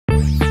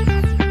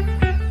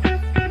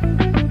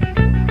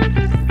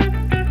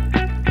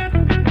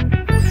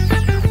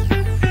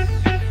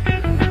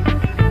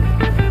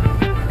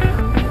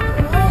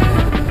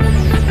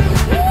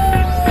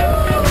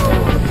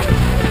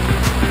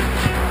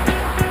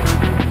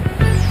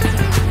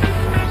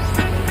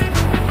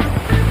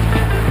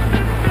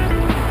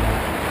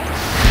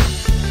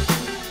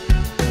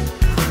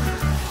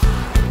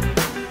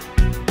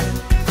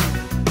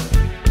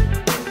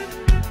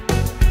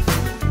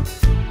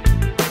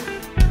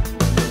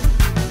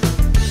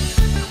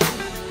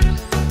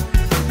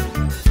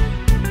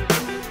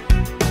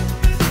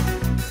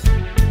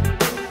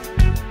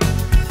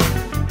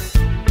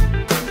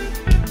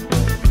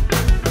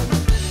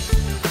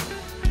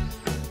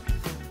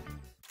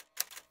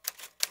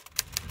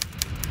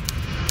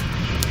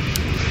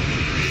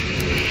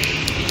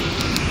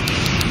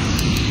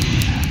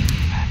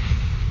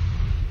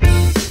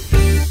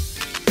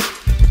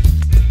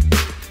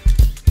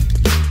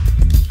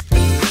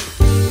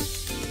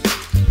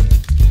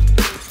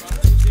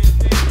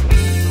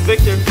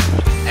Victor.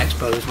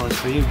 Expo, this one's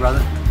for you, brother.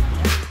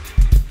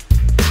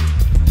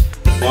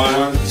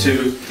 1,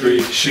 2,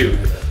 3, shoot.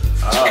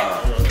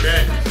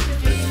 Okay.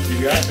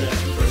 You got that.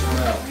 First one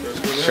out.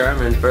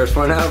 Sherman, first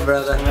one out,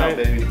 brother. Come on,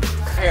 baby.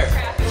 Here.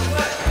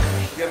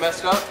 You get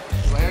messed up?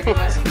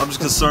 I'm just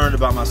concerned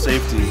about my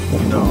safety,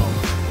 you know.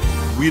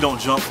 We don't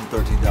jump from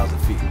 13,000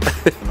 feet.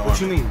 What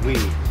you mean, we?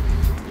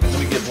 Let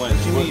me get Blend.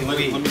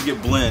 Let me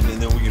get Blend,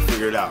 and then we can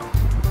figure it out.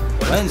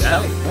 Blend's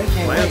ready.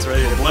 Blend's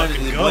ready to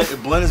fucking go.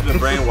 Blend has been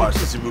brainwashed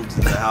since he moved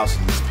into the house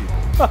with these people.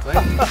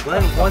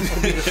 Blend wants to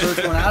be the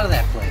first one out of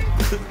that plane.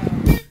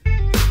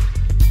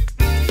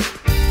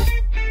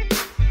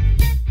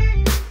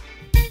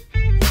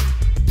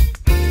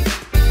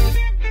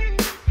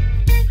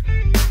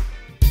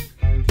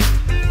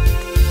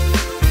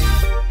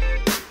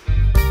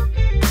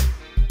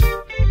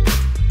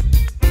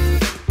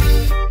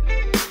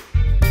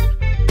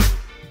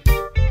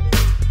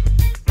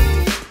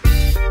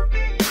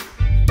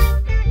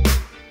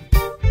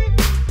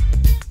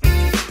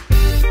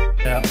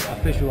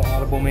 Official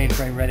Audible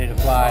Mainframe ready to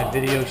fly.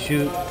 Video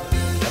shoot.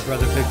 My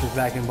brother Victor's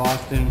back in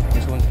Boston.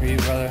 This one's for you,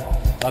 brother.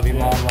 Love you,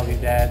 Mom. Love you,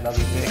 Dad. Love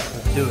you, Vic.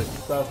 Let's do it.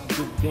 About to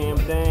do the damn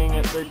thing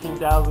at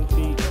 13,000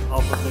 feet.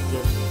 Also,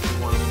 Victor,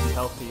 we want him to be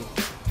healthy.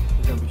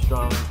 He's gonna be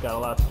strong. He's got a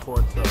lot of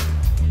support. So,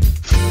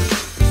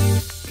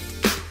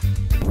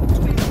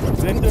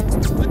 Victor,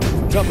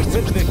 jumping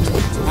with Victor.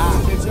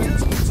 Victor.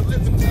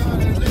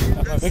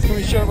 Got my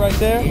victory shirt right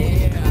there.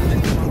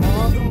 Yeah.